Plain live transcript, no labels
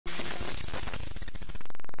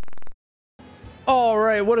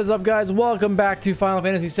Alright, what is up guys? Welcome back to Final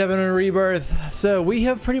Fantasy VII Rebirth. So we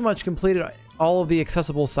have pretty much completed all of the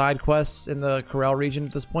accessible side quests in the Corel region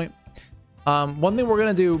at this point. One thing we're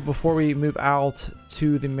going to do before we move out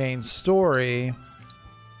to the main story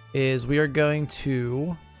is we are going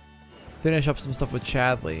to finish up some stuff with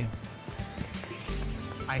Chadley.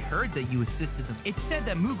 I heard that you assisted them. It said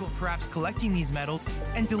that Moogle perhaps collecting these medals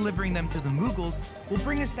and delivering them to the Moogles will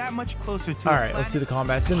bring us that much closer to Alright, let's do the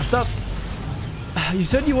combats and stuff. You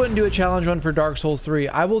said you wouldn't do a challenge run for Dark Souls 3.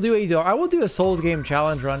 I will do a Souls game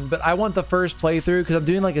challenge run, but I want the first playthrough because I'm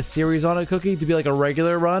doing like a series on a cookie to be like a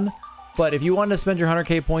regular run. But if you want to spend your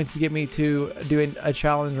 100k points to get me to do a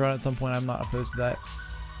challenge run at some point, I'm not opposed to that.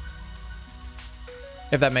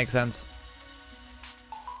 If that makes sense.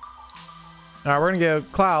 Alright, we're gonna go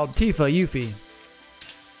Cloud, Tifa, Yuffie.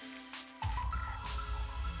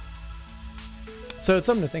 So it's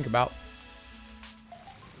something to think about.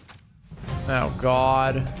 Oh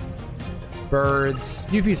god. Birds.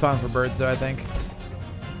 Yuffie's fine for birds though, I think.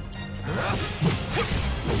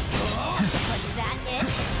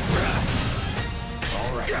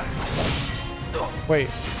 Wait,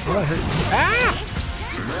 what I heard? Ah!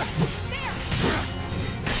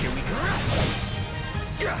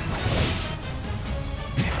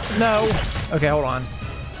 No. Okay, hold on.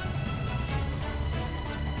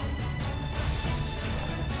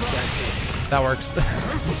 That works.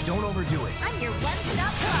 Don't overdo it. I'm your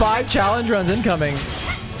one-stop shop. 5 challenge runs incoming.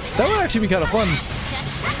 That would actually be kind of fun.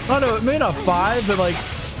 Oh no, maybe not 5, but like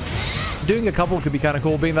doing a couple could be kind of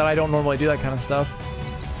cool, being that I don't normally do that kind of stuff.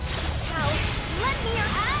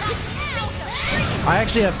 I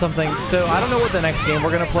actually have something. So I don't know what the next game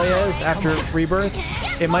we're gonna play is after Rebirth.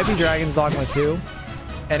 It might be Dragon's Dogma 2.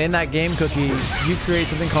 And in that game cookie, you create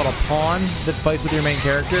something called a pawn that fights with your main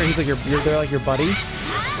character. He's like they're like your buddy.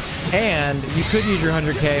 And you could use your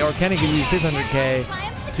 100k, or Kenny could use his 100k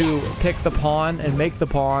to pick the pawn and make the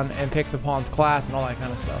pawn and pick the pawn's class and all that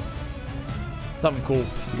kind of stuff. Something cool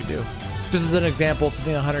you could do. Just as an example of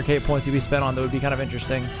something 100k points you'd be spent on that would be kind of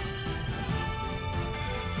interesting.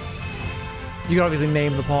 You can obviously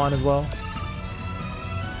name the pawn as well.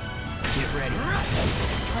 Get ready.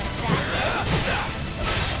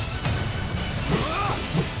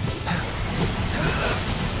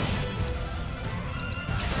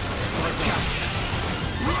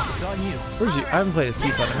 It's on you. Where's you? I haven't played as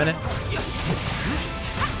Tifa in a minute.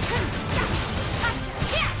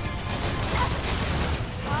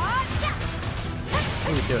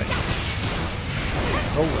 What are you doing?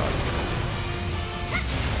 Oh god.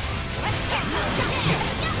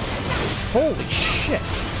 Holy shit.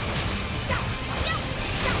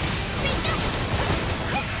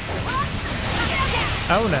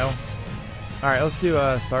 Oh no. Alright, let's do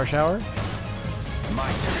a Star Shower.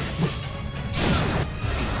 My turn.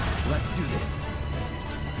 Let's do this.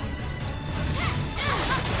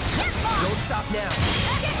 Don't stop now.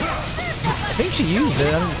 I think she used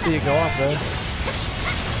it. I didn't see it go off though.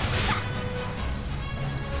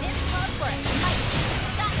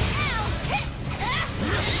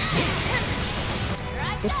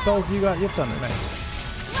 What spells you got? You've done it nice.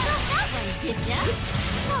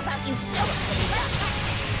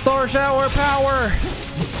 Star Shower power!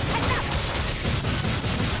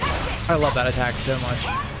 I love that attack so much.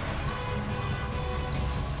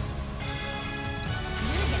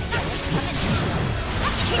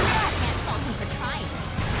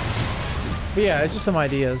 But yeah, it's just some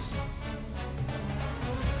ideas.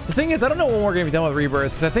 The thing is, I don't know when we're going to be done with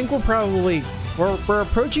Rebirth, because I think we're probably... We're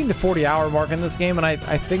approaching the 40-hour mark in this game, and I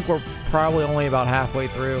think we're probably only about halfway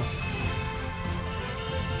through.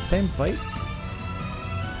 Same fight?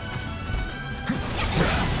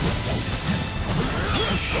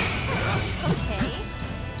 Okay.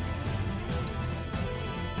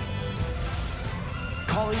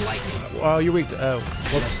 Calling lightning. Oh, you're weak to... Oh,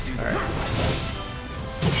 whoops. Alright.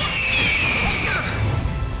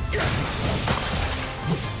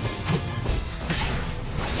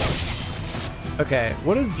 Okay,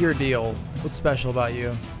 what is your deal? What's special about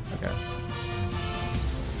you? Okay.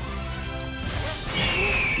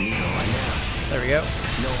 There we go.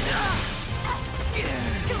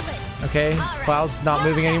 Okay, Cloud's not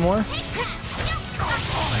moving anymore.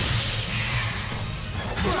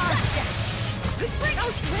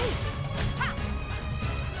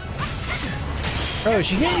 Oh,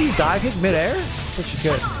 she can't use dive kick midair? I thought she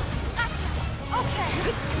could.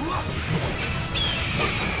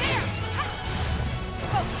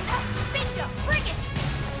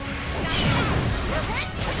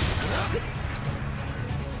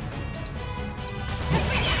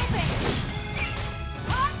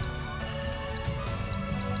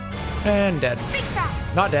 And dead.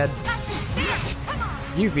 Not dead.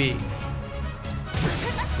 Yuffie.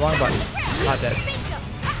 Wrong button. Not dead.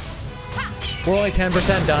 We're only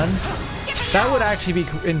 10% done. That would actually be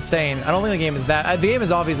insane. I don't think the game is that. The game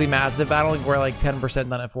is obviously massive, but I don't think we're like 10%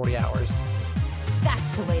 done at 40 hours.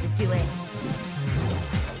 That's the way to do it.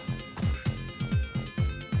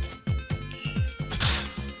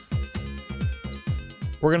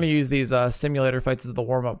 We're gonna use these simulator fights as the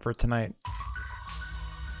warm-up for tonight.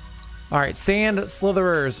 All right, Sand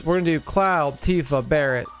Slitherers. We're gonna do Cloud, Tifa,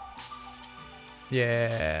 Barret.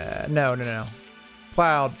 Yeah, no.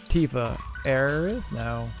 Cloud, Tifa, Aerith?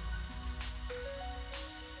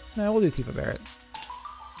 No, we'll do Tifa, Barret.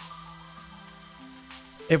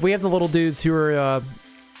 If we have the little dudes who are,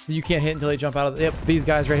 you can't hit until they jump out of the, yep, these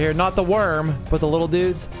guys right here. Not the worm, but the little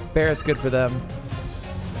dudes. Barret's good for them.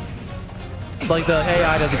 Like the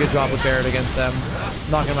AI does a good job with Barret against them.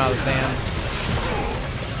 Knocking them out of the sand.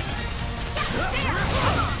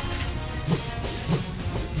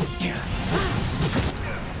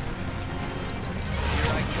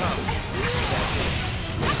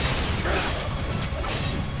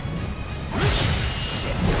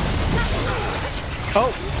 Oh,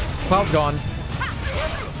 Cloud's gone.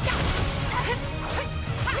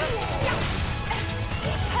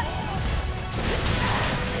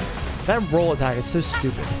 That roll attack is so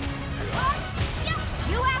stupid.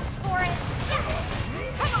 You asked for it.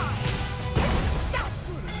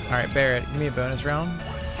 All right, Barret, give me a bonus round.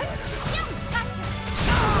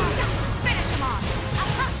 Finish him off.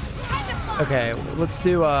 Okay, let's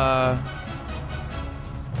do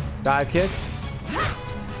dive kick.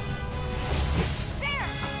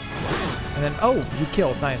 And then, oh, you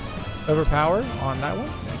killed, nice. Overpower on that one?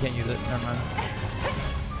 I can't use it, never mind.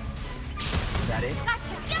 Is that it?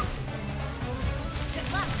 Gotcha. Good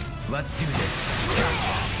luck. Let's do this.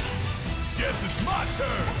 Guess it's my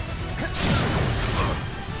turn.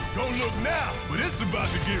 Don't look now, but it's about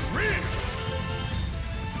to get real.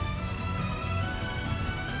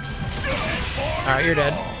 All right, you're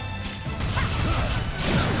dead.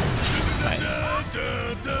 Nice.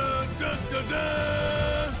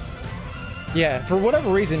 Yeah, for whatever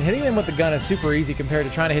reason, hitting them with the gun is super easy compared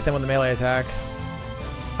to trying to hit them with the melee attack.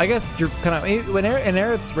 I guess you're kind of, when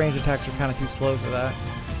Aerith's range attacks are kind of too slow for that.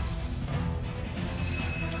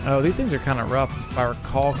 Oh, these things are kind of rough if I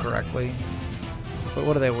recall correctly. But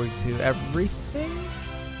what are they weak to? Everything?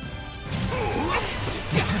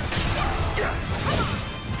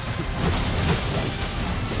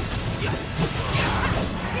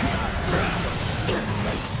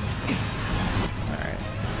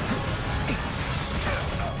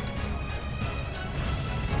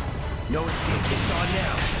 No escape. It's on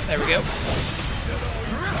now. There we go.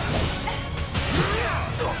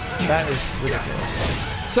 That is ridiculous.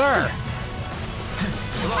 Sir!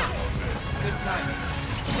 Good timing.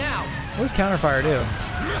 Now. What does counterfire do?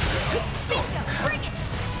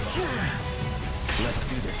 Let's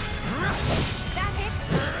do this. That hit.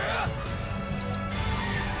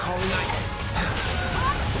 Calling ice.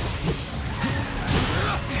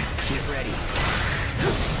 Get ready.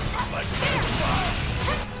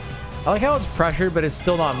 I like how it's pressured, but it's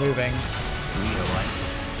still not moving. You know what?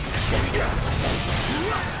 Here we go.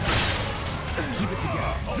 Keep it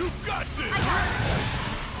together. You got this.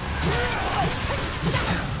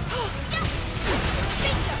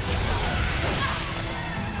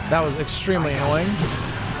 That was extremely annoying.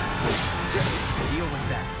 Deal with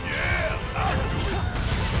that. Yeah, I'll do it.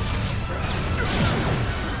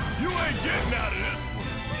 You ain't getting out of this one.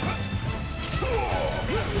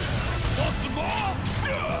 Want some more?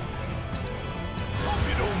 Yeah. Hope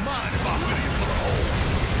you don't mind if I put you for the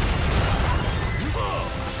hole.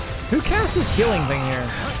 Who cast this healing thing here?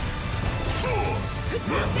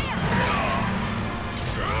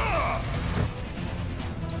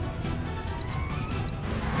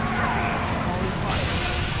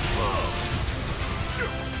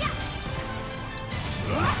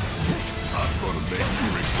 I'm gonna make you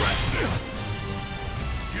regret this.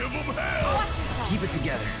 Give them hell. Watch yourself. Keep it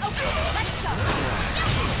together. Okay, let's go.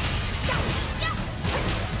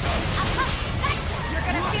 You're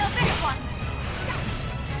gonna feel this one.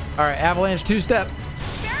 All right, avalanche two-step.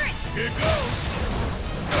 Barret. Here goes.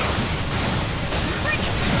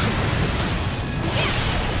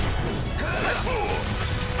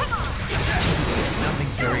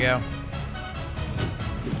 There we go.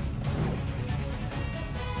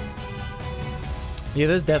 Yeah,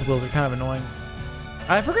 those death wheels are kind of annoying.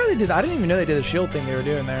 I forgot they did. I didn't even know they did the shield thing they were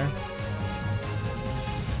doing there.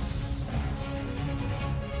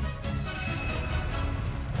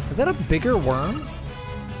 Is that a bigger worm?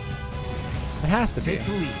 It has to be. Take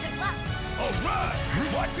the lead. Good luck. All right.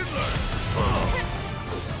 Watch and learn.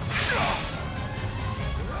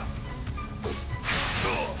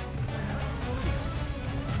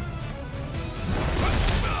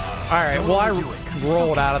 right, well, I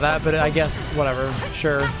rolled out of that, but I guess, whatever.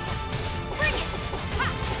 Sure. Bring it.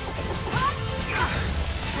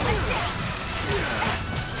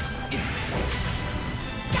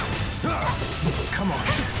 Come on.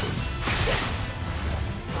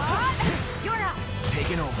 You're up.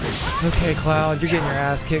 Taking over. Okay, Cloud, you're getting your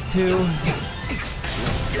ass kicked too.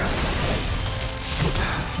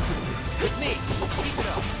 With me. Keep it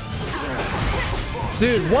up.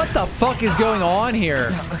 Dude, what the fuck is going on here?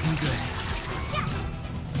 Not looking good.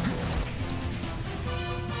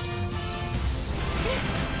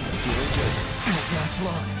 Doing good. Last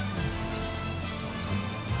long.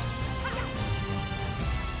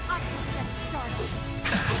 I'm just getting started.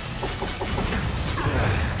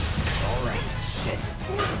 All right. Shit.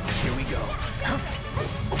 Here we go.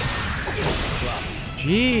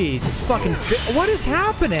 Jeez, it's fucking. What is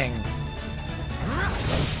happening?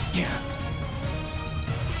 Yeah.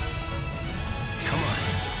 Come on.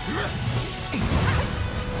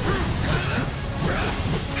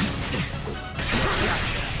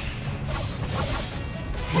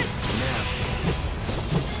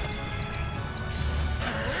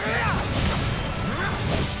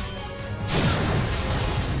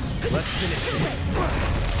 Let's finish this.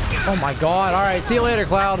 Oh my god. All right, see you later,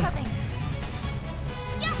 Cloud. Coming.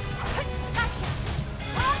 Yeah. Gotcha.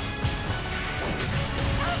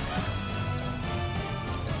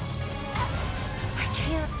 I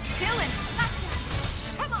can't. Still in. Gotcha.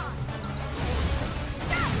 Come on.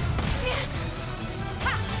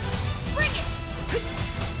 Ha. Bring it.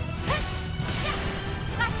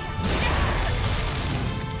 Gotcha.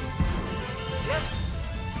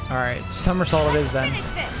 All right, somersault it is then. Finish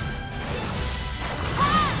this.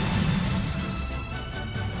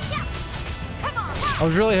 Yeah. Come on. I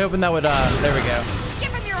was really hoping that would. There we go.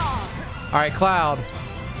 Give him your all. All right, Cloud,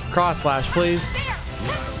 cross slash, please. There.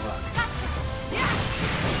 Gotcha. Yeah.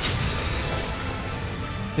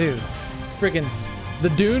 Dude, freaking, the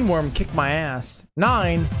Dune Worm kicked my ass.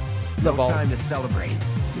 9. What's up, No Ball? time to celebrate.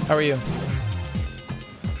 How are you?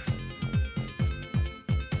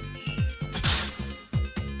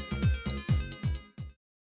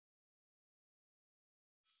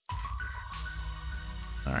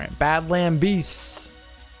 All right, Badland Beasts.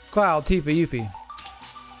 Cloud, Tifa, Yuffie.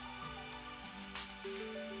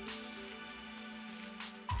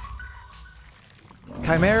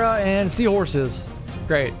 Chimera and Seahorses.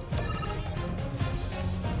 Great.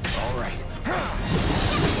 All right.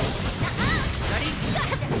 Ready?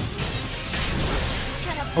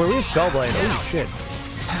 Oh, we have Spellblade. Oh, shit.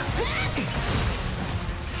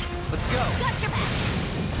 Let's go.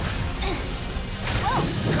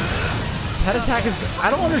 That attack is... I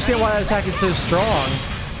don't understand why that attack is so strong.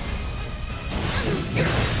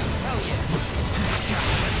 Hell yeah.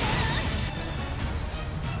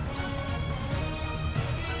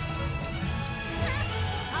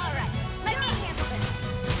 All right, let me handle this.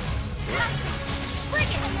 Gotcha. Bring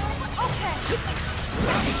it. Okay.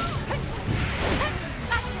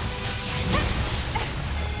 Gotcha.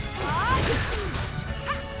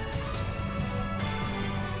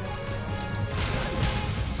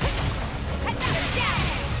 Another down.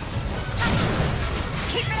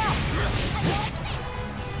 Keep it up.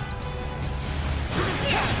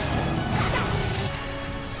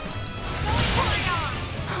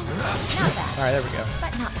 Not bad, All right, there we go.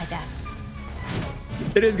 but not my best.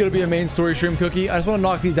 It is going to be a main story stream, Cookie. I just want to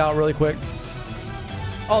knock these out really quick.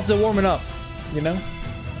 Also, warming up, you know?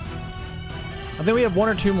 I think we have 1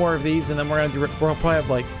 or 2 more of these, and then we'll probably have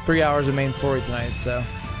like 3 hours of main story tonight, so.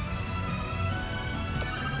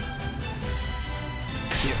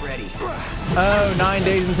 Get ready. Oh, 9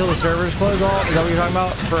 days until the servers close off? Is that what you're talking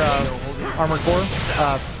about for Armored Core?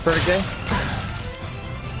 Verdict Day?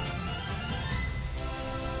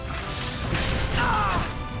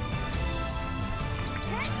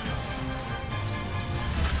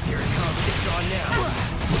 Here it comes. It's on now.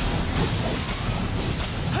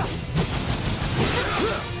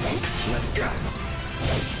 Let's go.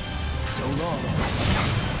 So long.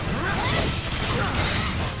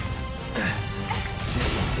 This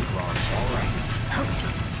won't take long. All right.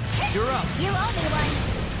 You're up. You owe me one.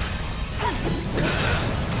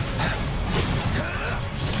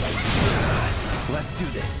 Let's do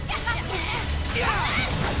this.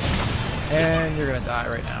 And you're going to die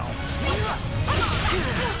right now. Here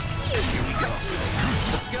we go.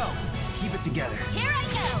 Let's go. Keep it together. Here I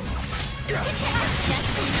go.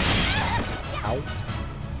 Ow.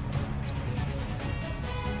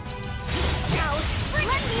 Now,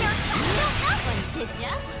 let me your that one, did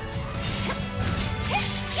ya?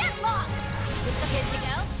 Get lost. Good to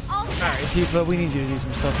go. All set. All right, Tifa, we need you to do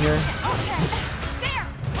some stuff here. Okay. There.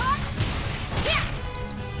 Yeah.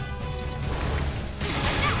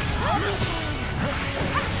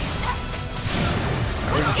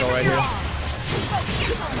 kill right here.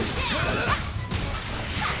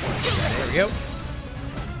 There we go.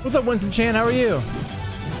 What's up, Winston Chan? How are you?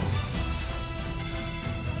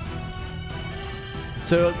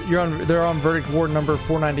 So they're on verdict war number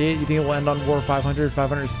 498. You think it will end on war 500?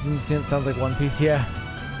 516 sounds like One Piece. Yeah.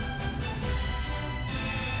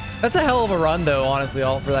 That's a hell of a run, though. Honestly,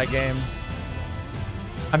 all for that game.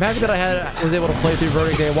 I'm happy that I was able to play through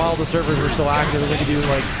verdict day while the servers were still active, and we could do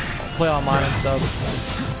like play online and stuff.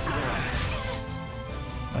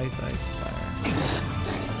 Ice, fire.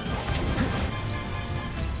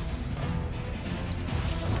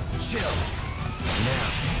 Chill. Now.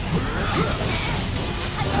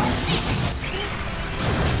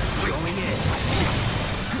 Going in.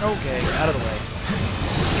 Okay, out of the way.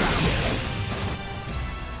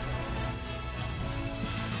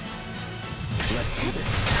 Let's do this.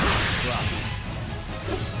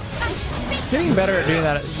 Getting better at doing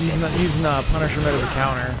that, using Punisher mode as a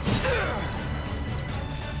counter.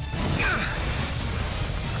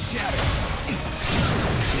 Shatter.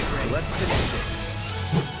 Let's finish this.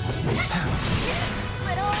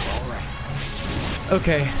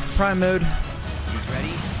 Okay, prime mode. You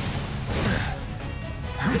ready?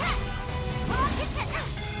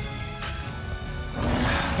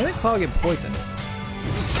 I think Cloud will get poisoned.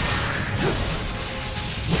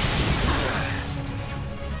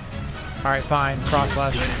 Alright, fine. Cross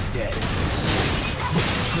slash. It's dead.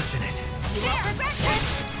 Pushing it. You won't regret this.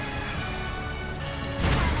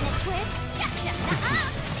 Twist.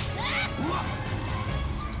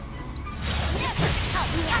 Help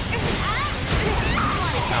me out.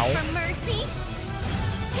 Ow. For mercy.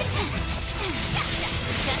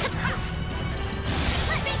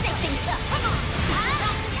 Let me shake things up. Come on.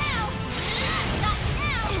 Not now. Not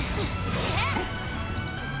now.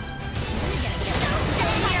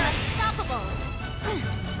 Stay here. Unstoppable.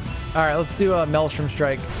 Alright, let's do a Maelstrom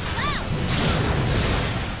Strike.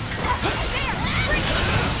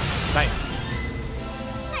 Nice.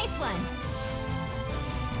 Nice one.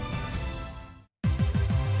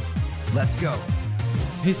 Let's go.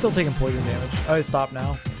 He's still taking poison damage. Oh, he stopped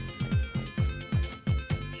now.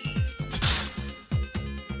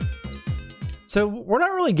 So we're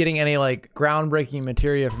not really getting any like groundbreaking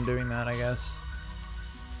materia from doing that, I guess.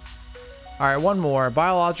 All right, one more.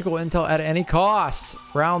 Biological intel at any cost.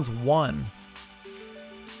 Rounds 1.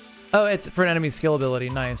 Oh, it's for an enemy skill ability.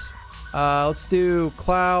 Nice. Let's do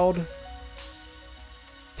Cloud,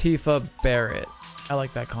 Tifa, Barret. I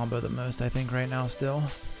like that combo the most, I think, right now still.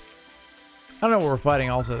 I don't know what we're fighting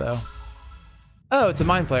also, though. Oh, it's a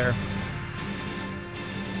Mind Flayer.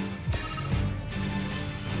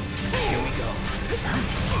 Here we go.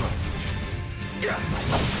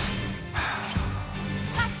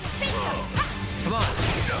 Come on.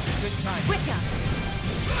 Good time. Wicca.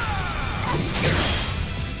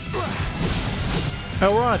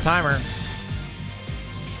 Oh, we're on a timer.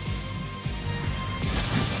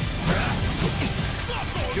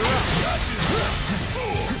 You're up.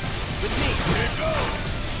 With me.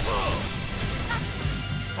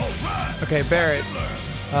 Okay, Barret.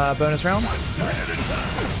 Bonus round.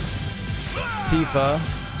 Tifa.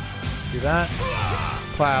 Do that.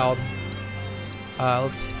 Cloud.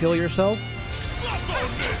 Let's heal yourself.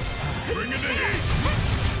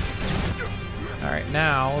 Alright,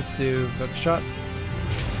 now let's do focus shot.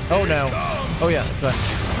 Oh no. Oh yeah, that's fine.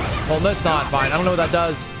 Well, that's not fine. I don't know what that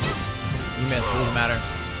does. You missed. It doesn't matter.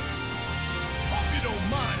 You don't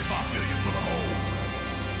mind if I fill you for the hole.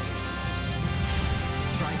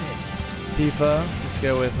 Try this. Tifa. Let's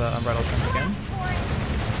go with Unbridled Strength again.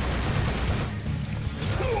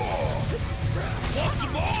 Want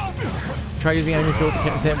some more? Try using enemy skill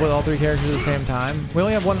with all 3 characters at the same time. We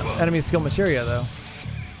only have 1 enemy skill materia though.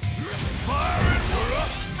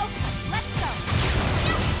 Let's go.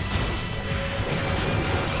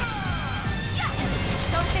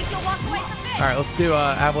 Don't think you'll walk away from this. All right, let's do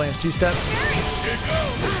Avalanche 2-step.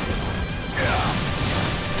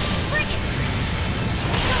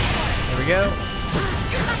 There we go.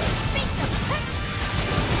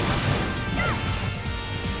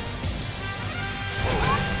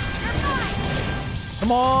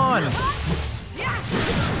 Come on! All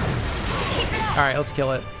right, let's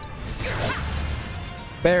kill it.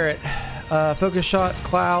 Barret, focus shot,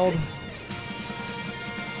 Cloud,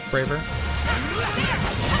 Braver,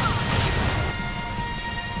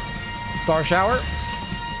 Star Shower.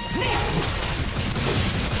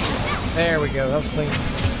 There we go. That was clean.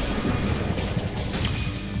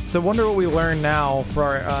 So, wonder what we learn now for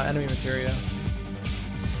our enemy materia.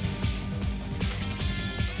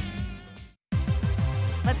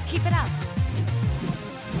 Let's keep it up.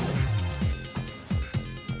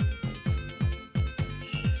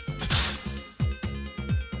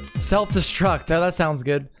 Self-destruct. Oh, that sounds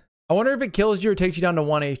good. I wonder if it kills you or takes you down to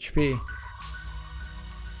 1 HP.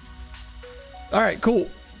 All right, cool.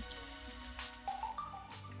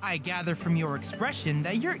 I gather from your expression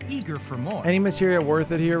that you're eager for more. Any materia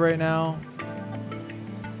worth it here right now?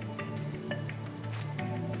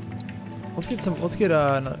 Let's get some. Let's get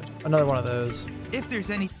another one of those. If there's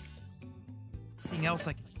anything else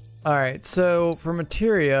like. All right, so for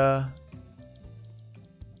materia.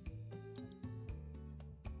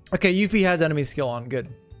 Okay, Yuffie has enemy skill on. Good.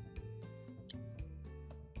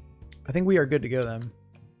 I think we are good to go then.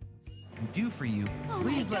 Do for you.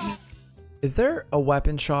 Please let me. Is there a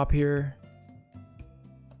weapon shop here?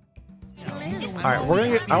 All right, we're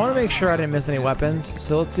gonna get, I want to make sure I didn't miss any weapons.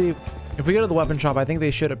 So let's see if we go to the weapon shop. I think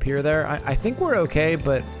they should appear there. I think we're okay,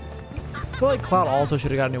 but I feel like Cloud also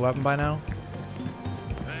should have got a new weapon by now.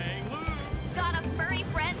 Got a furry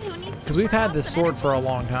friend who needs to Because we've had burn this off sword some for a energy.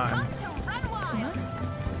 long time. Time to run wild.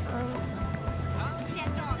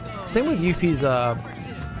 Same with Yuffie's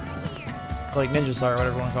like ninja star or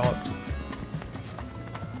whatever you want to call it.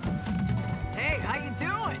 Hey, how you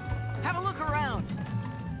doing? Have a look around.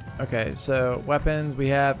 Okay, so weapons, we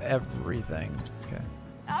have everything. Okay.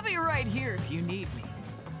 I'll be right here if you need me.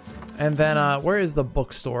 And then where is the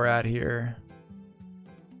bookstore at here?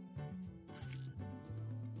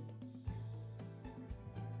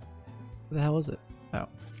 Where the hell is it? Oh.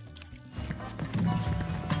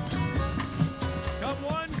 Come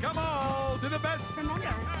one, come all, to the best. Remember,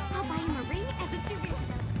 I'll buy him a ring as a souvenir.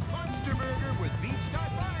 Monster burger with beef Scott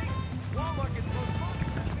bunny. Walmart's most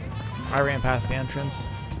popular. I ran past the entrance.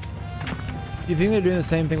 You think they're doing the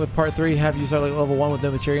same thing with part 3? Have you start like level 1 with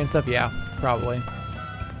no materia and stuff? Yeah, probably.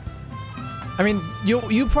 I mean,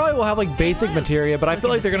 you probably will have like basic materia, but I feel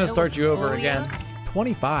like they're gonna start you over again.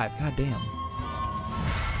 25, god damn.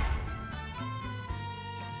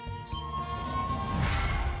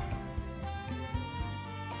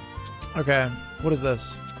 Okay, what is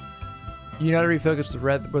this? You know how to refocus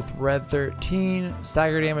with red 13.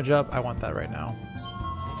 Stagger damage up. I want that right now.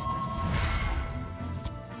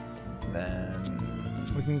 Then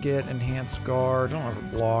we can get enhanced guard. I don't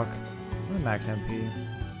have a block. Max MP.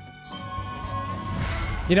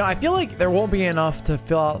 You know, I feel like there won't be enough to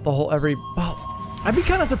fill out the whole every. Well, I'd be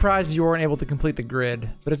kind of surprised if you weren't able to complete the grid,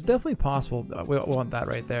 but it's definitely possible. We want that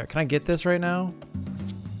right there. Can I get this right now?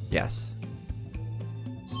 Yes.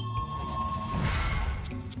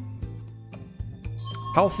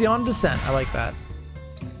 Halcyon Descent. I like that.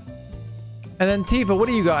 And then Tifa, what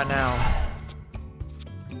do you got now?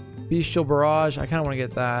 Bestial Barrage. I kind of want to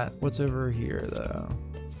get that. What's over here, though?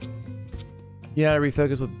 You know, to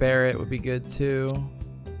refocus with Barret would be good, too.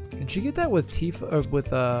 Can she get that with Tifa? Or with,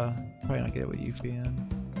 probably not get it with Yuffie in.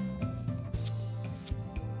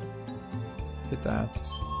 Get that.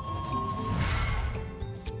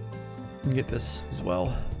 And get this as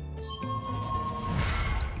well.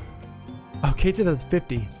 Oh, Kate said that's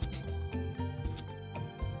 50.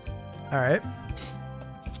 All right.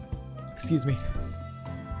 Excuse me.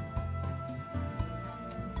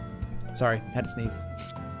 Sorry, had to sneeze.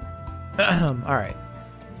 All right.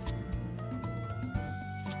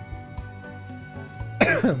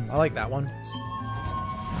 I like that one.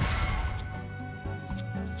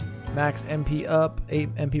 Max MP up,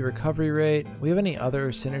 8 MP recovery rate. We have any other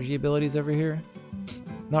synergy abilities over here?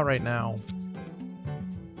 Not right now.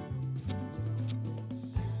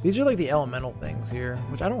 These are like the elemental things here,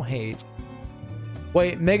 which I don't hate.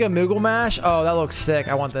 Wait, Mega Moogle Mash? Oh, that looks sick.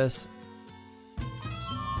 I want this.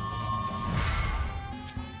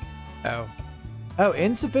 Oh. Oh,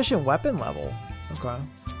 insufficient weapon level. Okay.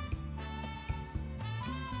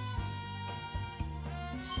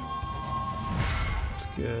 That's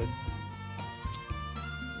good.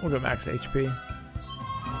 We'll go max HP.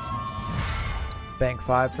 Bank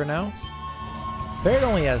 5 for now. Barret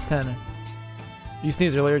only has 10. You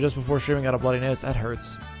sneezed earlier just before streaming, got a bloody nose. That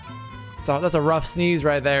hurts. So that's a rough sneeze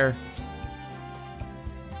right there.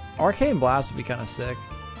 Arcane Blast would be kind of sick.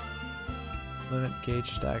 Limit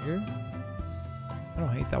gauge stagger. I don't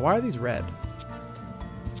hate that. Why are these red?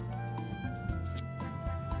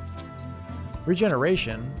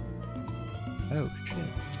 Regeneration. Oh shit.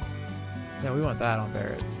 Yeah, we want that on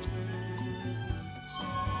Barret.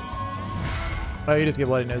 Oh, you just get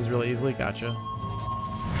bloody nose really easily. Gotcha.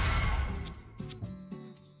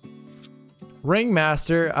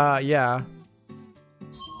 Ringmaster, yeah.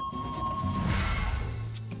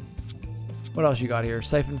 What else you got here?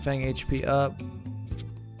 Siphon Fang HP up.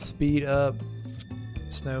 Speed up.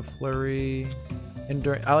 Snow Flurry.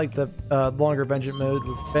 Endurance. I like the longer vengeance mode.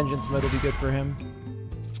 Vengeance mode will be good for him.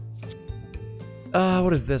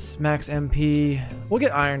 What is this? Max MP. We'll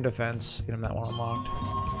get Iron Defense. Get him that one unlocked.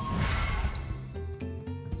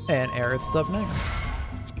 And Aerith's up next.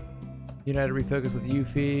 United refocus with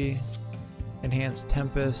Yuffie. Enhanced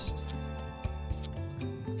Tempest.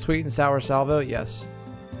 Sweet and sour salvo, yes.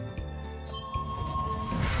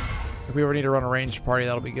 If we ever need to run a ranged party,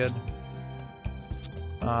 that'll be good.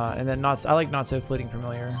 And then I like not so fleeting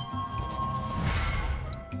familiar.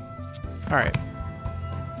 All right.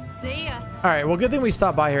 See ya. All right. Well, good thing we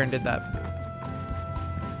stopped by here and did that.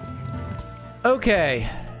 Okay.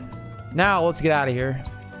 Now let's get out of here.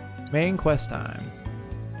 Main quest time.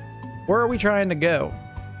 Where are we trying to go?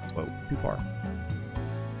 Whoa, too far.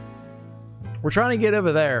 We're trying to get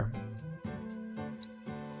over there.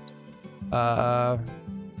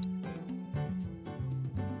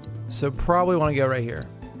 So probably want to go right here.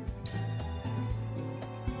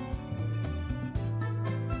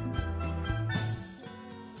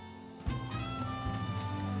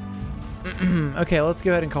 Okay, let's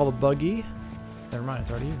go ahead and call the buggy. Never mind, it's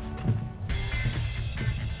already here.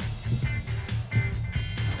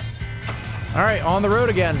 All right, on the road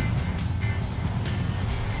again.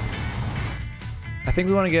 I think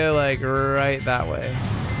we want to go like right that way.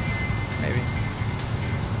 Maybe.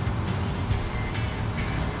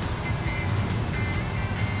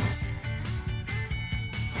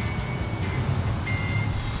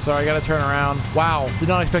 Sorry, I gotta turn around. Wow, did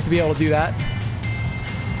not expect to be able to do that.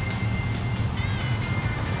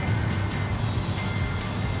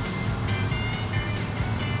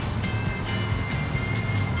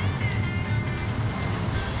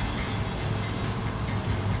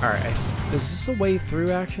 Alright, is this the way through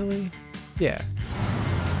actually? Yeah.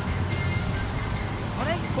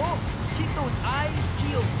 Alright, folks, keep those eyes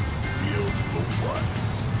peeled. Peeled for what?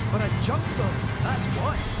 For a jungle, that's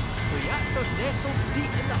what. Reactors nestled deep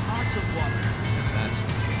in the heart of water. If that's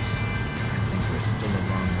the case, I think we're still a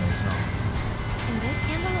long ways off. Can this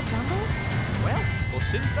handle a jungle? Well, we'll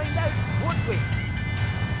soon find out, won't we?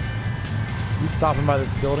 You stopping by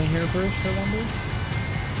this building here first, I wonder?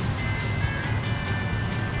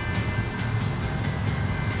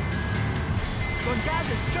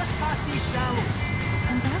 Gongaga's just past these shallows.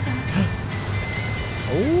 Gongaga.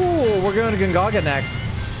 Oh, we're going to Gongaga next.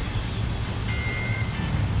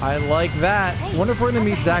 I like that. Hey, Wonder if we're gonna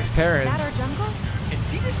meet Zach's That parents. our jungle?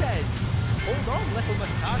 Indeed it is. Hold on, little Miss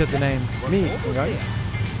She said the name. We're Me. almost Right? there.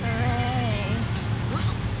 Hooray.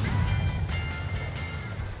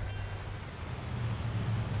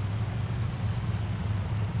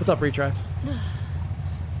 What's up, retry?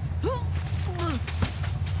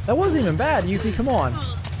 That wasn't even bad, Yuffie. Come on.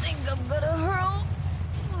 Think I'm gonna hurl.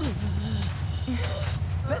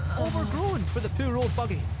 Bit overgrown for the poor old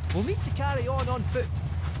buggy. We'll need to carry on foot.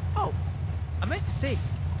 Oh, I meant to say,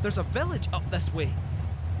 there's a village up this way.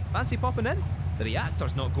 Fancy popping in? The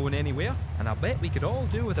reactor's not going anywhere, and I bet we could all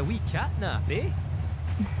do with a wee cat nap, eh?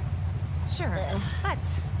 Sure,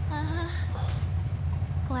 let's.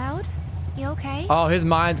 Cloud? You okay? Oh, his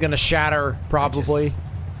mind's gonna shatter, probably.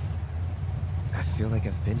 I feel like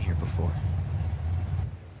I've been here before.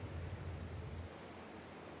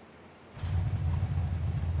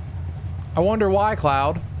 I wonder why,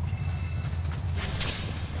 Cloud.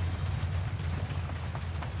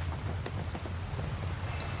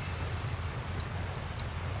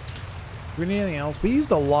 Do we need anything else? We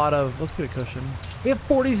used a lot of... Let's get a cushion. We have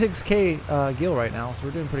 46k gil right now, so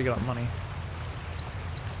we're doing pretty good on money.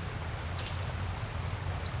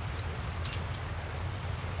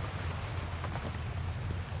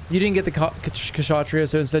 You didn't get the Kshatriya,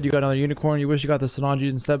 so instead you got another unicorn. You wish you got the Sananji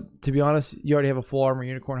instead. To be honest, you already have a full armor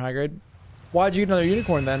unicorn high grade. Why'd you get another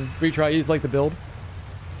unicorn then? Retry, you just like the build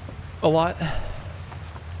a lot.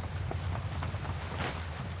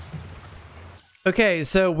 Okay,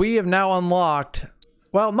 so we have now unlocked,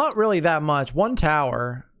 well, not really that much. One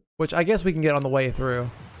tower, which I guess we can get on the way through.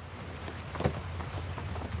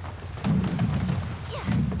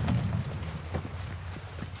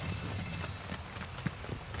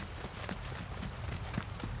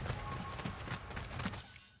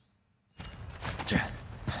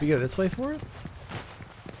 We go this way for it?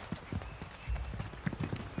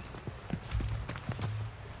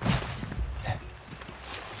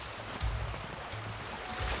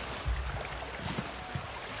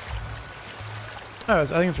 Oh, I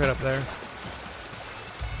think it's right up there.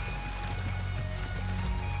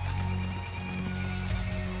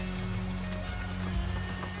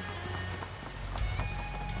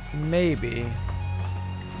 Maybe.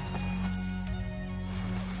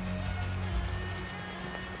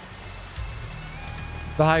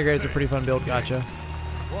 The high grade's a pretty fun build, gotcha.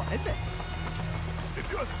 What is it?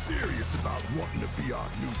 If you're serious about wanting to be our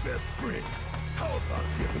new best friend, how about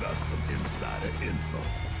giving us some insider info?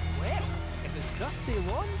 Well, if it's dirty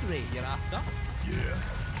laundry you're after. Yeah,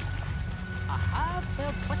 I have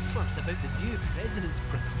heard whispers about the new president's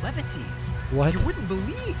proclivities. What? You wouldn't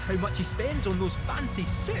believe how much he spends on those fancy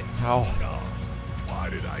suits. Oh. No. Why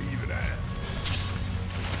did I even ask?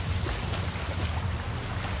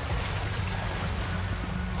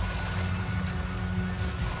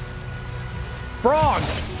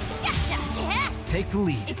 Frogs! Gotcha. Take the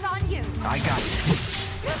lead. It's on you. I got it.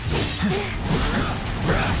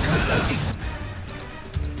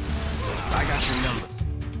 I got your number.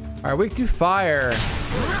 All right, weak to fire.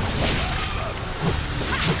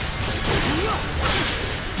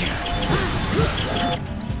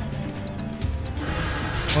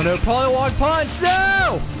 Oh no, polywog punch!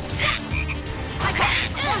 No! I got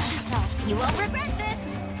yourself. You won't regret this.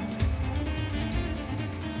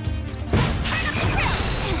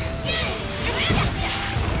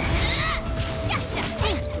 Gotcha.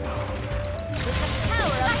 With the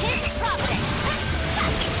power of his providence.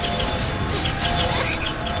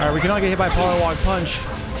 All right, we cannot get hit by polywog punch.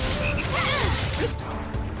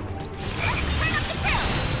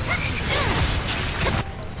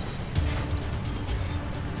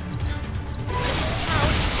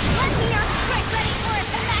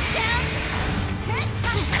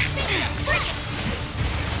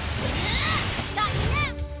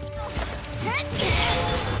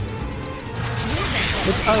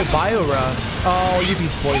 Oh, Biora. Oh,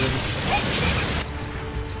 Yuffie's poisoned.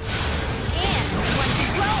 And one to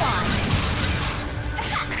blow on.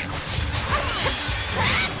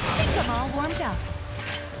 I think I'm all warmed up.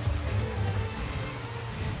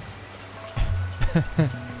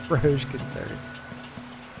 Roche concerned.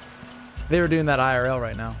 They were doing that IRL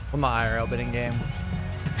right now. Well, not IRL, but in game.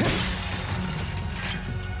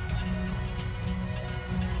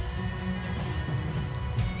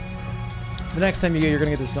 The next time you go, you're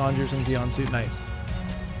gonna get this non-Jerusalem Dion suit. Nice.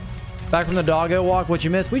 Back from the doggo walk. What you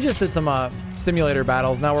missed? We just did some simulator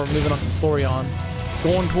battles. Now we're moving on to the story on.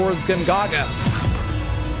 Going towards GONGAGA.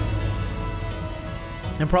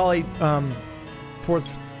 And probably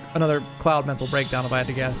towards another cloud mental breakdown if I had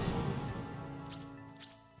to guess.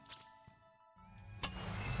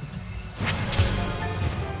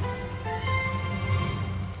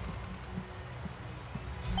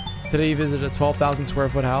 Today you visited a 12,000 square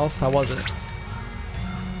foot house. How was it?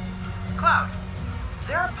 Cloud,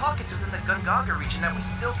 there are pockets within the GONGAGA region that we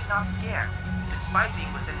still cannot scan, despite being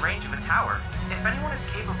within range of a tower. If anyone is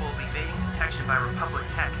capable of evading detection by Republic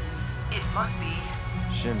tech, it must be...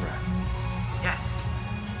 Shinra. Yes.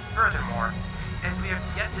 Furthermore, as we have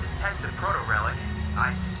yet to detect a proto-relic,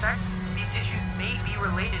 I suspect these issues may be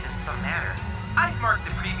related in some manner. I've marked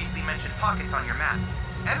the previously mentioned pockets on your map.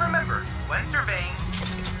 And remember, when surveying...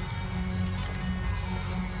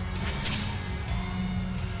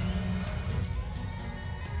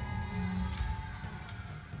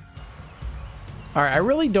 All right, I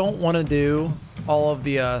really don't want to do all of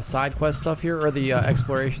the side quest stuff here or the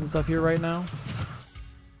exploration stuff here right now.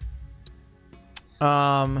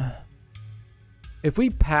 If we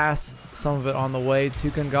pass some of it on the way to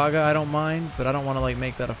GONGAGA, I don't mind, but I don't want to like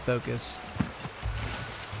make that a focus.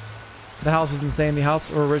 The house was insane. The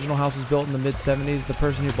house or original house was built in the mid-70s. The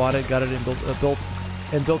person who bought it got it and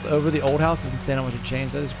built over the old house. It's insane how much it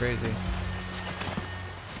changed. That is crazy.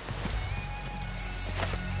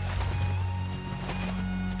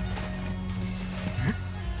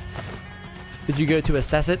 Did you go to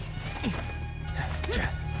assess it?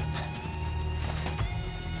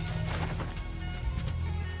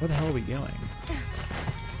 Where the hell are we going?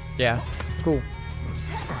 Yeah, cool.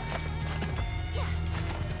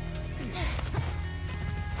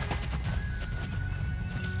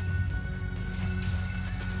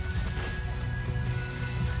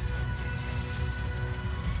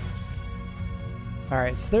 All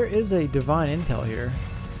right, so there is a divine intel here.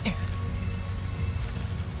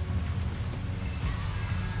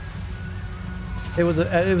 It was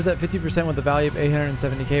at 50% with the value of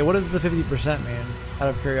 870k. What does the 50% mean? Out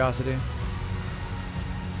of curiosity.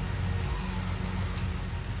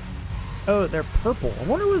 Oh, they're purple. I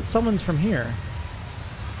wonder what someone's from here.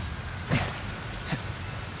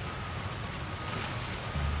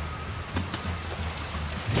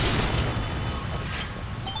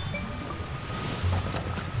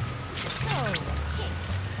 So, Kit,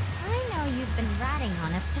 I know you've been ratting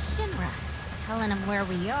on us to Shinra. Telling them where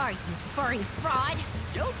we are, you furry fraud.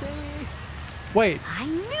 Guilty. Wait. I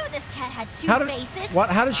knew this cat had two faces. What?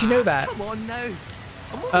 How did she know that? Come on now.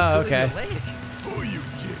 I'm only Oh, pulling okay. your leg. Who are you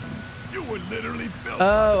kidding? You were literally built.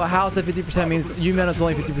 Oh, a house at 50% means you meant it's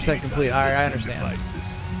only 50% complete. All right, I understand.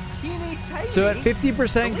 Teeny tiny. So at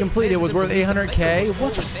 50% complete, it was worth 800k.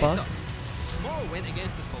 What the fuck? Tomorrow went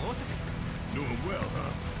against his philosophy. Doing well,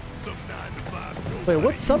 huh? Some 9-to-5 Wait,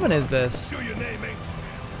 what summon is this? Sure your name ain't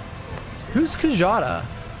Who's Kajata?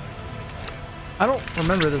 I don't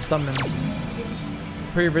remember this summon.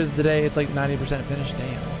 Per your visit today, it's like 90% finished.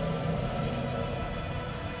 Damn.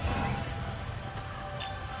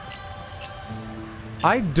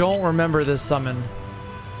 I don't remember this summon.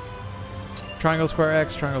 Triangle square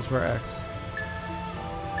X, triangle square X.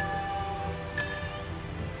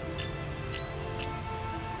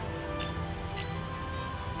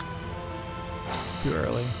 Too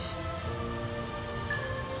early.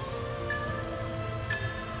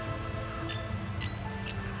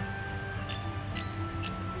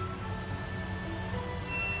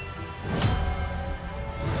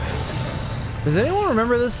 Does anyone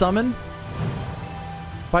remember this summon?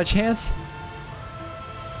 By chance?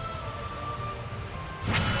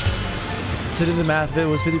 So did the math, if it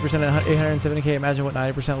was 50% at 870k, imagine what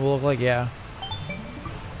 90% will look like, yeah.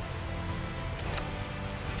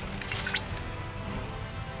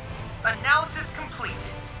 Analysis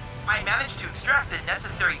complete. I managed to extract the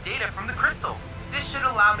necessary data from the crystal. This should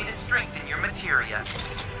allow me to strengthen your materia.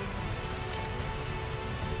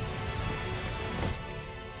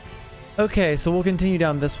 Okay, so we'll continue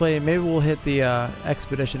down this way. Maybe we'll hit the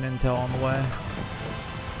expedition intel on the way.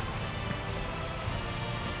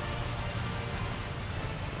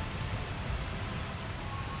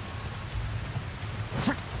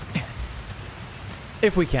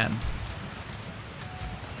 If we can.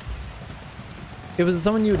 It was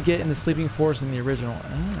someone you would get in the Sleeping Force in the original.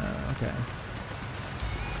 Ah, okay.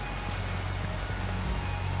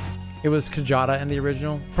 It was Kajata in the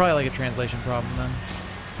original. Probably like a translation problem then.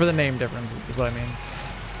 For the name difference is what I mean.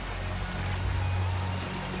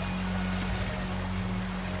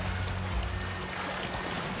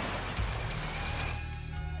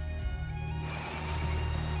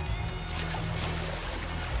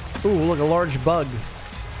 Ooh, look, a large bug.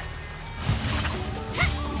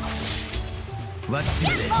 Let's do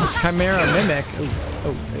this. Chimera Mimic. Ooh,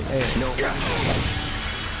 oh, hey, hey. No.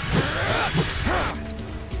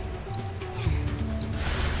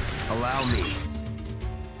 Allow me.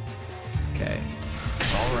 Okay.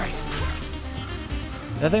 All right.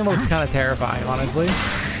 That thing looks kind of terrifying, honestly.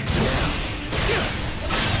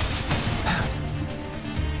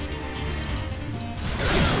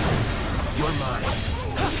 You're mine.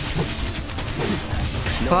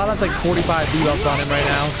 Cloud has like 45 debuffs on him right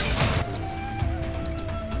now.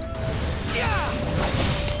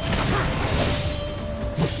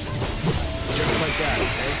 Just like that,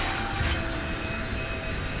 okay?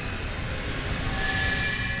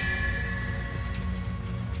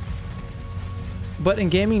 But in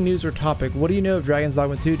gaming news or topic, what do you know of Dragon's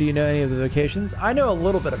Dogma 2? Do you know any of the locations? I know a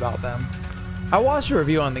little bit about them. I watched a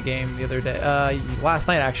review on the game the other day, last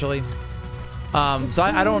night actually. So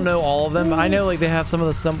I don't know all of them. I know like they have some of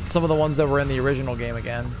the ones that were in the original game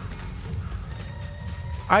again.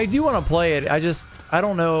 I do want to play it. I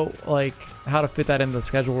don't know like how to fit that into the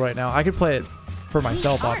schedule right now. I could play it for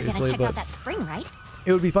myself, obviously, but that spring, right?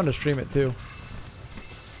 it would be fun to stream it too.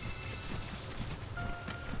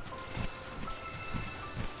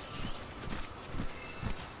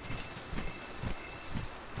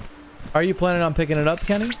 Are you planning on picking it up,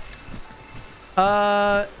 Kenny?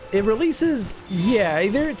 It releases, yeah,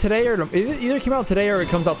 either today or it either came out today or it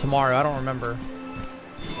comes out tomorrow. I don't remember.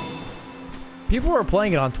 People are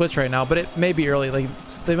playing it on Twitch right now, but it may be early. Like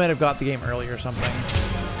they might have got the game early or something.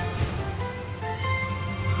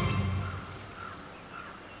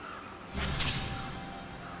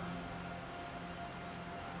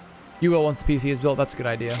 You will once the PC is built. That's a good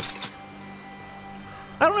idea.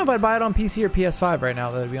 I don't know if I'd buy it on PC or PS5 right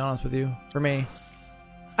now, though, to be honest with you. For me,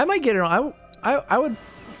 I might get it on. I would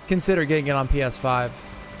consider getting it on PS5.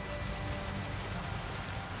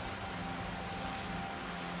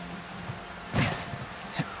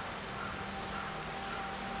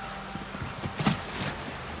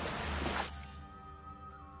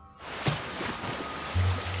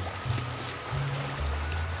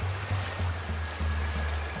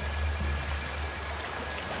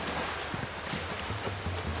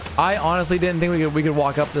 I honestly didn't think we could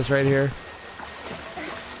walk up this right here.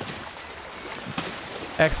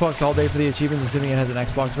 Xbox all day for the achievements, assuming it has an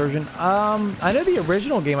Xbox version. I know the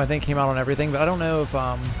original game I think came out on everything, but I don't know if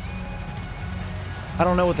I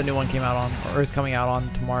don't know what the new one came out on or is coming out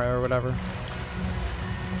on tomorrow or whatever.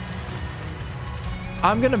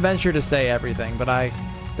 I'm gonna venture to say everything, but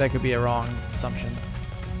that could be a wrong assumption.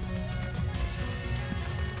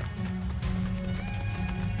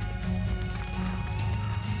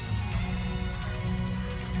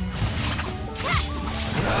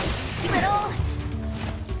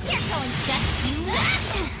 You're going,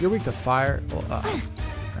 Jack. You're weak to fire. Well, alright.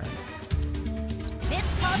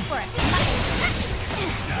 calls for a smite.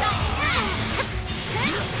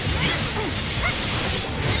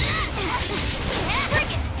 Bring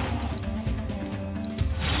it.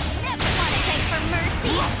 Never want to beg for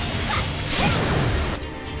mercy.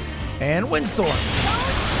 And Windstorm. Now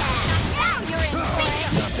you're in for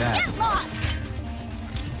it. Not bad. Get lost.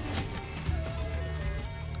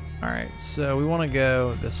 All right, so we want to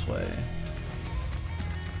go this way.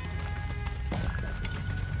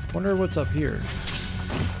 Wonder what's up here.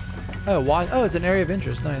 Oh, why? Oh, it's an area of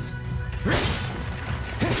interest. Nice.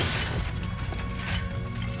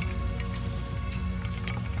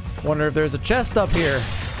 Wonder if there's a chest up here.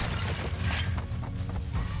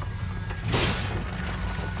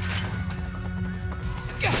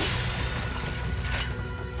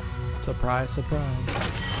 Surprise, surprise.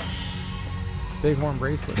 Bighorn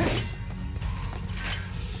bracelet. Nice.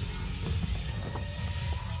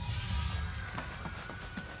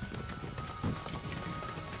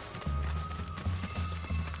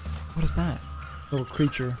 What is that? Little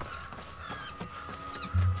creature.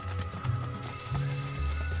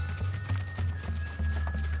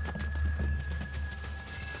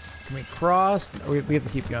 Can we cross? We have to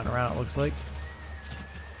keep going around, it looks like.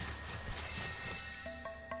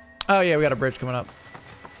 Oh yeah, we got a bridge coming up.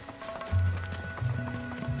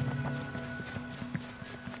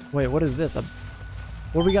 Wait, what is this?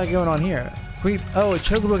 What do we got going on here? Oh, a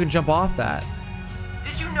chocobo can jump off that.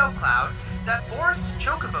 Did you know, Cloud, that forest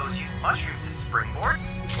chocobos use mushrooms as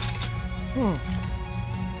springboards?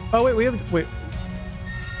 Oh wait,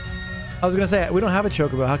 I was gonna say, we don't have a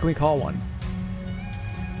chocobo. How can we call one?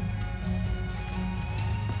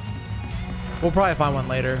 We'll probably find one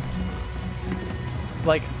later.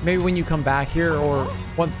 Like, maybe when you come back here or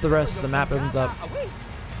once the rest of the map opens up.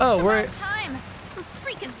 Oh, It's we're... about time. I'm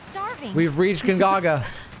freaking starving. We've reached Gongaga.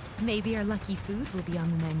 Maybe our lucky food will be on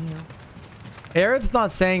the menu. Aerith's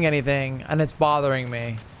not saying anything, and it's bothering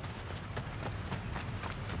me.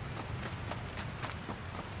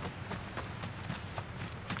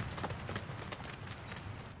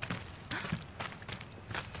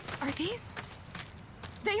 Are these?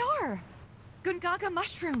 They are! Gongaga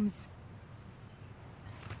mushrooms!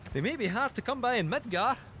 They may be hard to come by in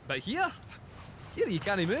Midgar, but here you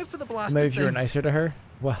can't move for the blasted Maybe if you were things. nicer to her.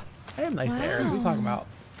 Well, I am nice to Aerith. What are you talking about?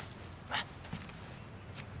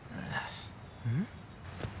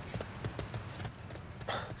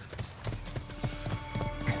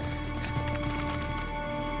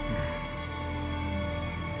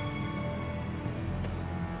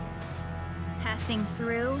 Passing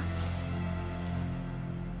through.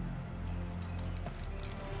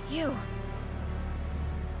 You.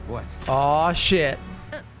 What? Aw, shit.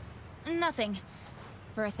 Nothing.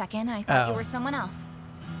 For a second, I thought you Oh. were someone else.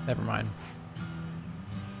 Never mind.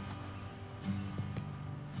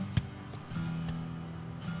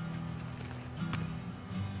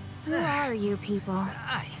 Who are you people?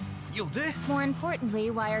 Aye, you'll do. More importantly,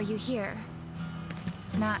 why are you here?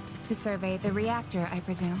 Not to survey the reactor, I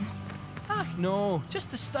presume. Ah, no,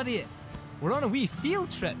 just to study it. We're on a wee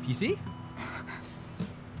field trip, you see?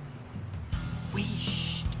 Wee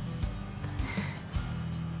shh.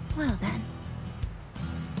 Well then.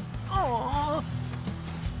 Aww.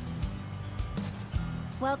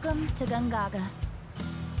 Welcome to Gongaga.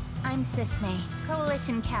 I'm Cisne,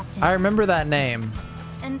 Coalition Captain. I remember that name.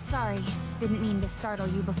 And sorry, didn't mean to startle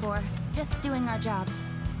you before. Just doing our jobs.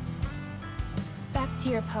 Back to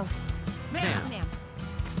your posts. Ma'am.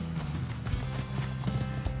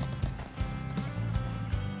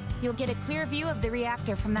 You'll get a clear view of the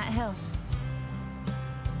reactor from that hill.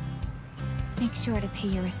 Make sure to pay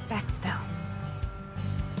your respects, though.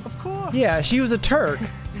 Of course. Yeah, she was a Turk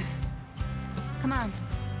Come on.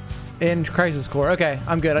 in Crisis Core. Okay,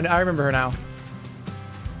 I'm good. I remember her now.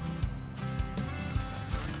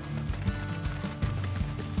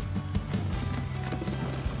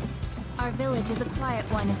 Our village is a quiet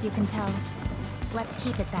one, as you can tell. Let's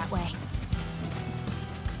keep it that way.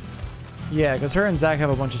 Yeah, because her and Zach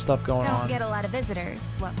have a bunch of stuff going Don't on. get a lot of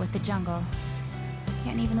visitors, what with the jungle.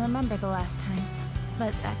 Can't even remember the last time.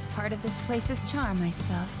 But that's part of this place's charm, I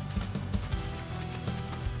suppose.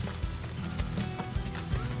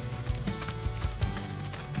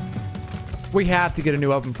 We have to get a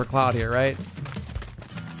new oven for Cloud here, right?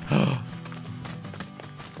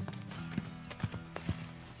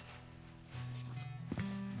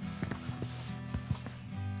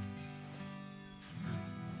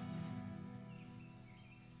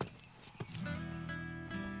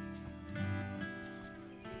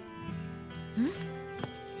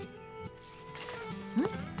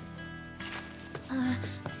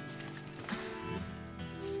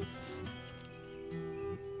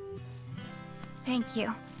 Thank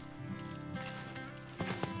you.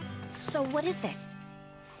 So what is this?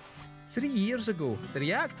 3 years ago, the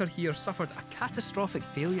reactor here suffered a catastrophic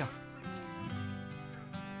failure.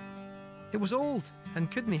 It was old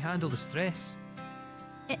and couldn't handle the stress.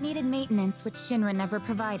 It needed maintenance, which Shinra never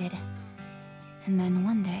provided. And then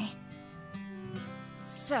one day...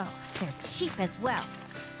 So, they're cheap as well.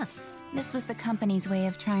 This was the company's way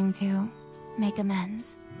of trying to make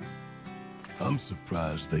amends. I'm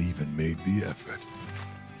surprised they even made the effort.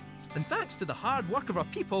 And thanks to the hard work of our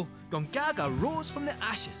people, GONGAGA rose from the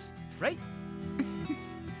ashes, right?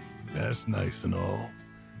 That's nice and all,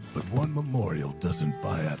 but one memorial doesn't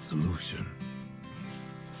buy absolution.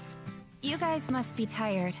 You guys must be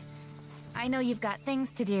tired. I know you've got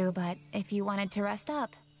things to do, but if you wanted to rest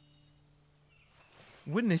up...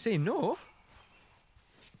 Wouldn't they say no?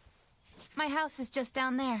 My house is just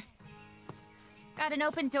down there. Got an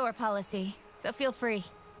open door policy, so feel free.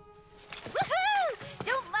 Woohoo!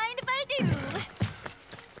 Don't mind if I do!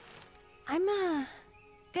 I'm,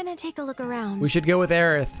 gonna take a look around. We should go with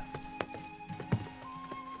Aerith.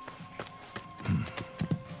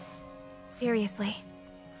 Seriously.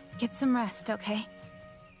 Get some rest, okay?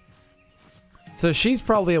 So she's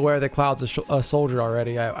probably aware that Cloud's a soldier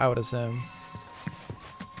already, I would assume.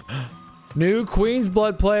 New Queen's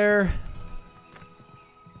Blood player.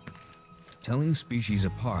 Telling species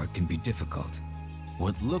apart can be difficult.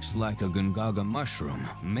 What looks like a GONGAGA mushroom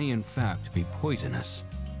may in fact be poisonous.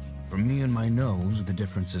 For me and my nose, the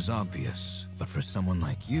difference is obvious. But for someone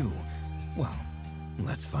like you, well,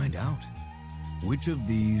 let's find out. Which of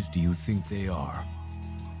these do you think they are?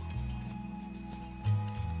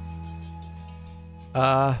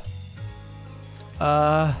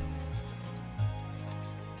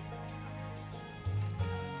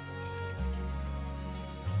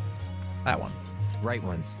 That one. Right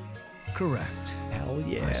ones. Correct. Hell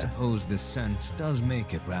yeah. I suppose this scent does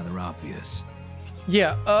make it rather obvious.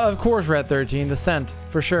 Yeah, of course, Red 13, the scent,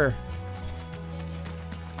 for sure.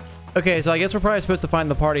 Okay, so I guess we're probably supposed to find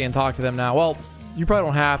the party and talk to them now. Well, you probably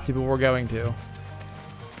don't have to, but we're going to.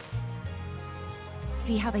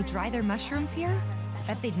 See how they dry their mushrooms here?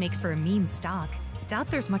 Bet they'd make for a mean stock. Doubt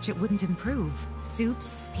there's much it wouldn't improve.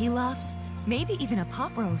 Soups, pilafs, maybe even a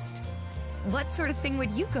pot roast. What sort of thing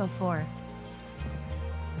would you go for?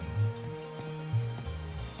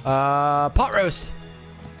 Pot roast.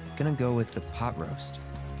 Gonna go with the pot roast.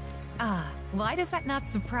 Ah, why does that not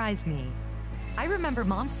surprise me? I remember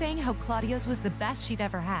Mom saying how Claudio's was the best she'd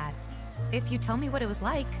ever had. If you tell me what it was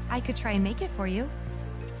like, I could try and make it for you.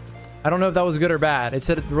 I don't know if that was good or bad. It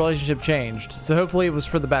said the relationship changed, so hopefully it was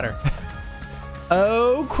for the better.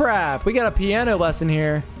 Oh crap, we got a piano lesson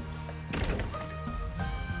here.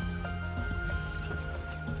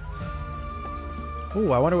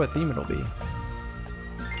 Ooh, I wonder what theme it'll be.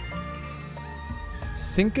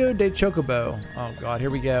 Cinco de Chocobo. Oh god, here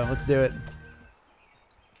we go. Let's do it.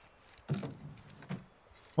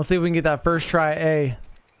 Let's see if we can get that first try A.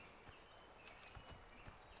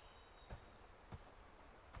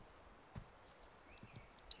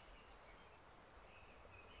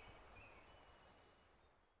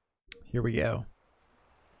 Here we go.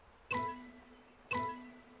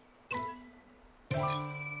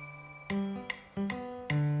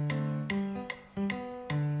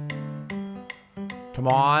 Come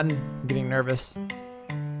on, I'm getting nervous.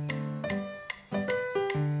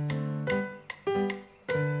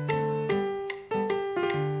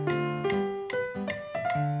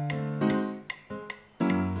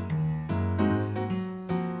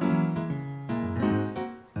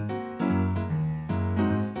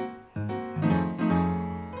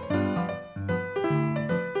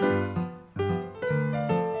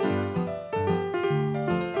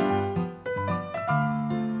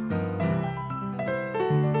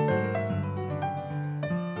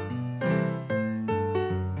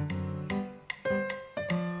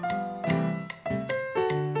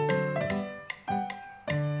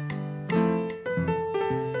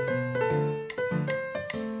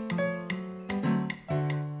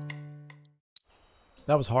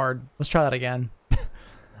 That was hard. Let's try that again.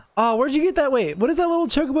 Oh, where'd you get that? Wait, what is that little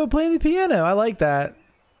chocobo playing the piano? I like that.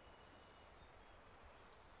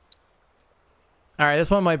 All right,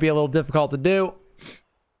 this one might be a little difficult to do.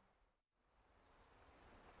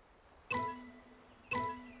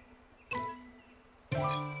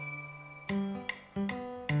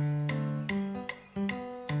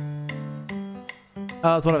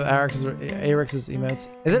 Oh, it's one of Arix's emotes.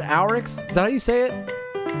 Is it Aurix? Is that how you say it?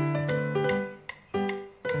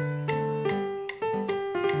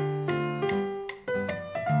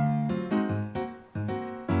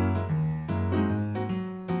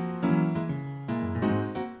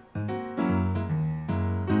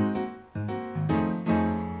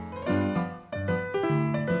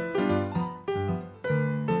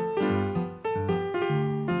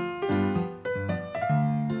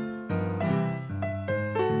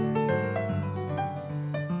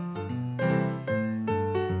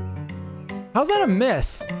 How's that a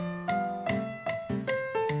miss?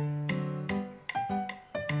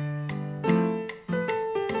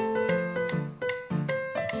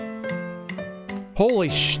 Holy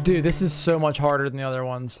dude, this is so much harder than the other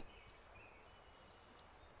ones.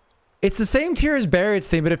 It's the same tier as Barrett's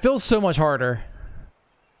thing, but it feels so much harder.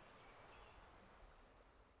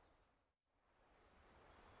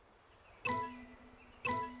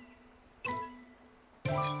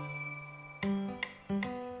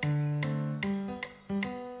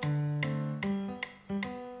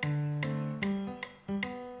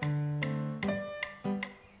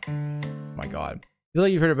 I feel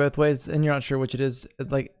like you've heard it both ways and you're not sure which it is.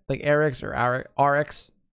 It's like Eric's or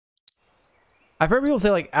RX. I've heard people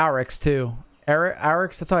say like Arix too.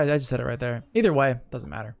 Arix, that's how I just said it right there. Either way, doesn't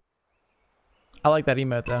matter. I like that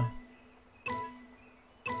emote though.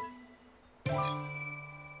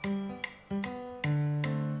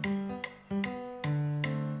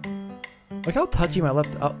 Look how touchy my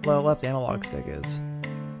left analog stick is.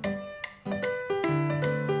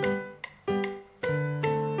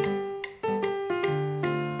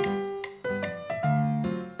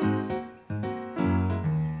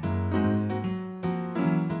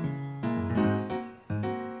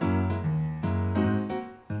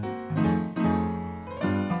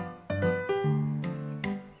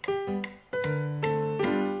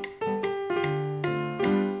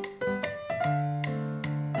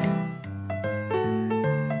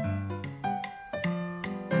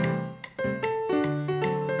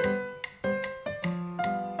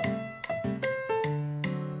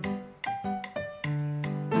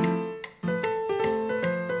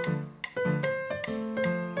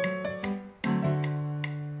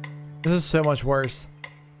 This is so much worse.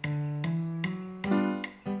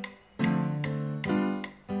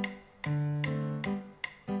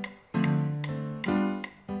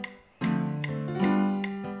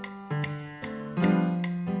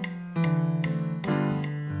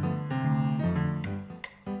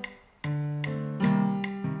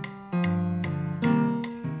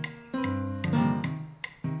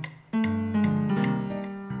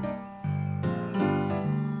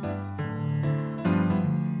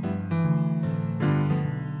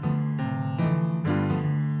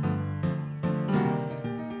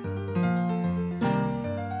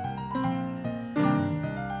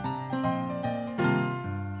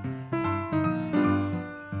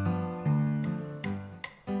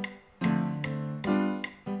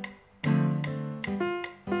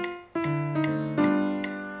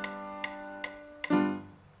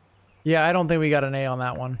 Yeah, I don't think we got an A on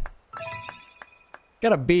that one.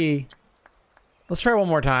 Got a B. Let's try one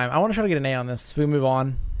more time. I want to try to get an A on this. We move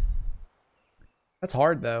on. That's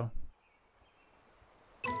hard though.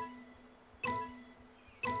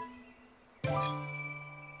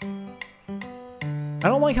 I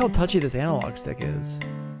don't like how touchy this analog stick is.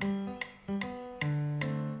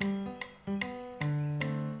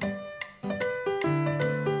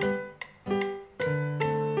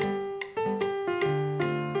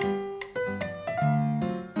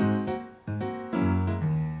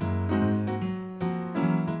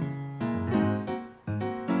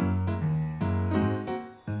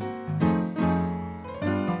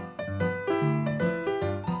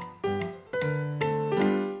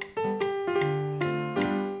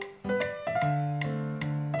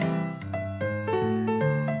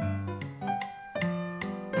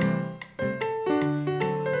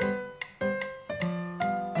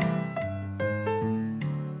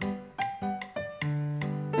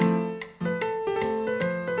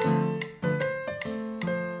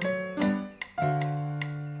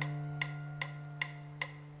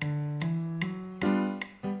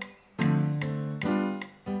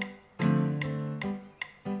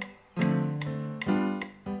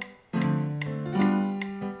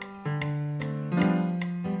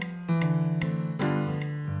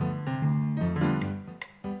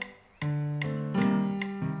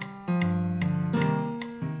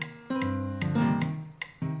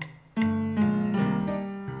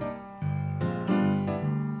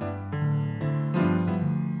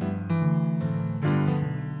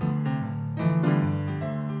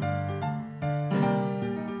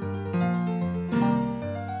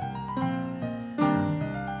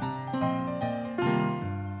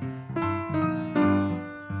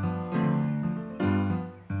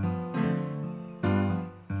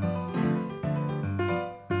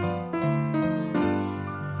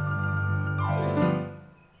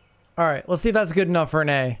 All right, let's see if that's good enough for an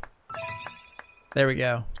A. There we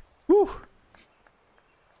go. Woo.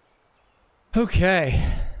 Okay.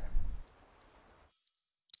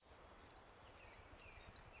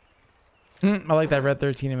 I like that red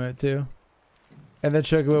 13 emote too. And then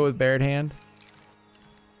Chocobo with bared hand.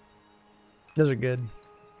 Those are good.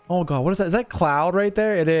 Oh god, what is that? Is that Cloud right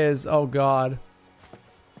there? It is. Oh god.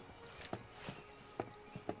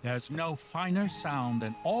 There's no finer sound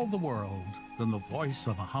in all the world than the voice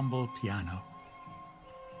of a humble piano.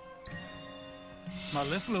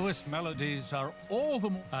 Mellifluous melodies are all the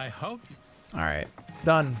more. I hope. Alright,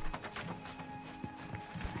 done.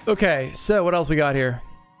 Okay, so what else we got here?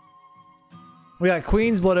 We got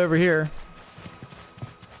Queen's Blood over here.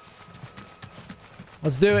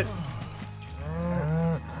 Let's do it.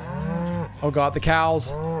 Oh god, the cows.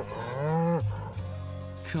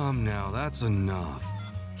 Come now, that's enough.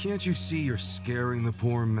 Can't you see you're scaring the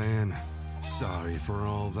poor man? Sorry for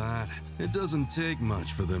all that. It doesn't take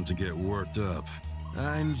much for them to get worked up.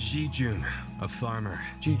 I'm Ji-Jun, a farmer.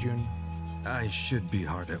 Ji-Jun. I should be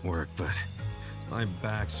hard at work, but my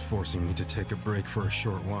back's forcing me to take a break for a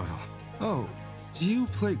short while. Oh, do you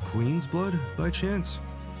play Queen's Blood by chance?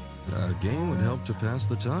 A game would help to pass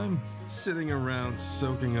the time. Sitting around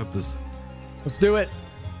soaking up this. Let's do it.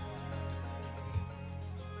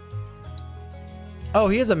 Oh,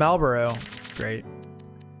 he has a Marlboro. Great.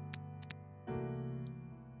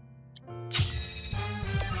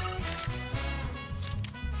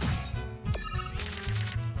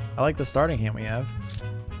 I like the starting hand we have.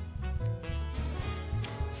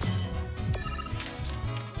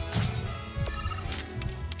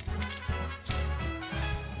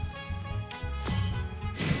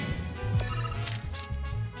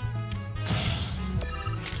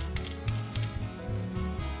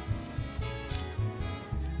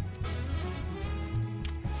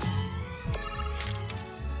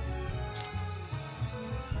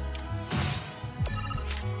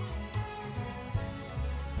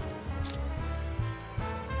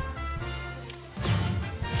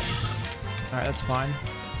 Alright, that's fine.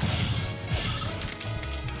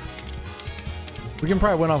 We can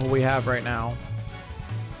probably win off what we have right now.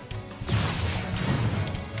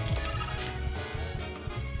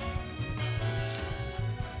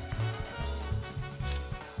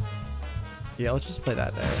 Yeah, let's just play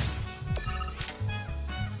that there.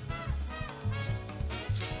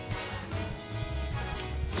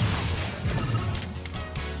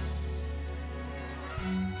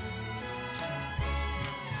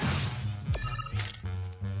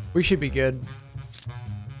 We should be good.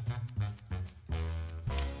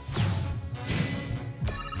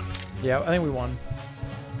 Yeah, I think we won.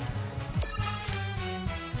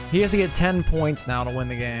 He has to get 10 points now to win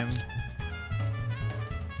the game.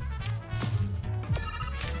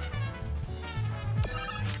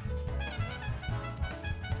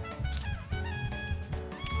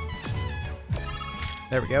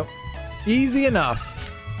 There we go. Easy enough.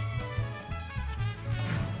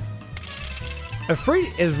 A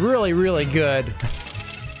free is really, really good.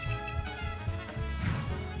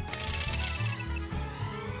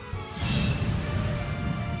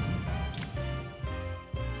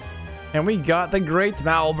 And we got the Great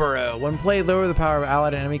Marlboro. When played, lower the power of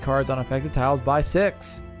allied enemy cards on affected tiles by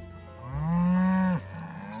 6.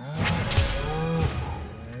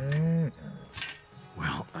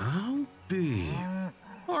 Well, I'll be.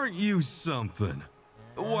 Aren't you something?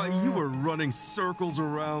 Why, you were running circles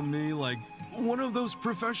around me like one of those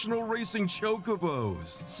professional racing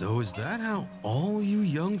chocobos. So is that how all you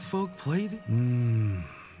young folk play?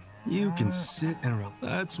 You can sit and relax.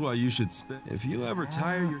 That's why you should spend. If you ever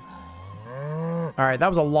tire your... Alright, that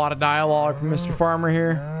was a lot of dialogue from Mr. Farmer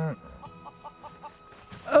here.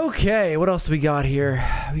 Okay, what else do we got here?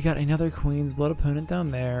 We got another Queen's Blood opponent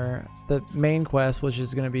down there. The main quest, which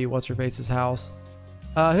is going to be What's-Her-Face's house.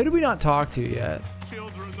 Who did we not talk to yet?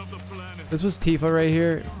 This was Tifa right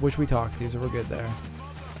here, which we talked to, so we're good there.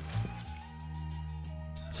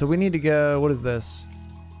 So we need to go, what is this?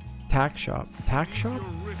 Tack shop. Tack shop?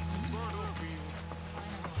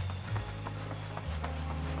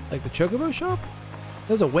 Like the Chocobo shop?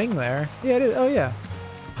 There's a wing there. Yeah, it is. Oh, yeah.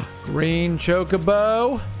 Green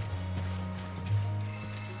Chocobo.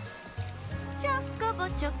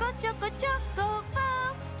 Chocobo, choco, choco,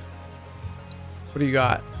 chocobo. What do you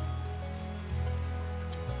got?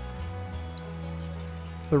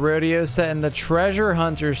 The rodeo set and the treasure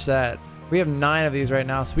hunter set. We have 9 of these right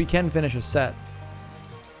now, so we can finish a set.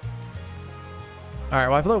 All right,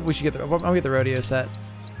 well, I feel like we should get the, I'll get the rodeo set.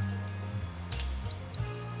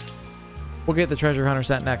 We'll get the treasure hunter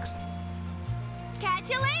set next. Catch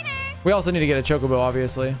you later. We also need to get a chocobo,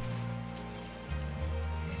 obviously.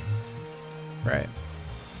 Right.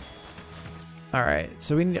 All right,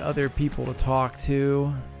 so we need other people to talk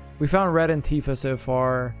to. We found Red and Tifa so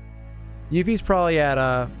far. Yuffie's probably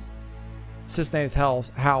at Cisne's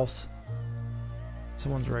house.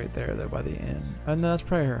 Someone's right there though by the inn. And that's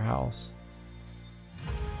probably her house.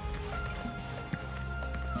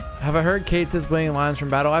 Have I heard Kate says blaming lines from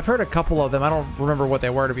battle? I've heard a couple of them. I don't remember what they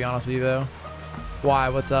were, to be honest with you though. Why?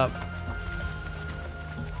 What's up?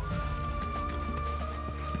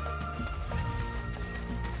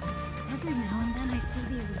 Every now and then I see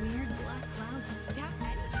these weird black clouds of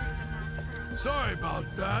death. Sorry about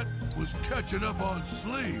that. Was catching up on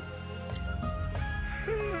sleep.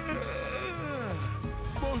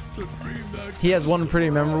 Must have dreamed that. He has one pretty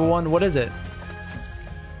memorable one. What is it?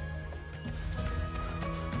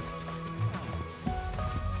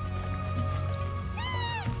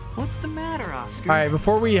 What's the matter, Oscar? All right,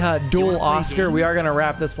 before we duel Oscar, we are going to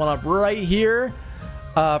wrap this one up right here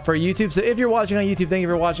for YouTube. So if you're watching on YouTube, thank you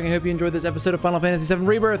for watching. I hope you enjoyed this episode of Final Fantasy VII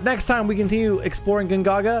Rebirth. Next time, we continue exploring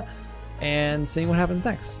GONGAGA and seeing what happens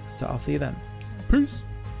next. So I'll see you then. Peace.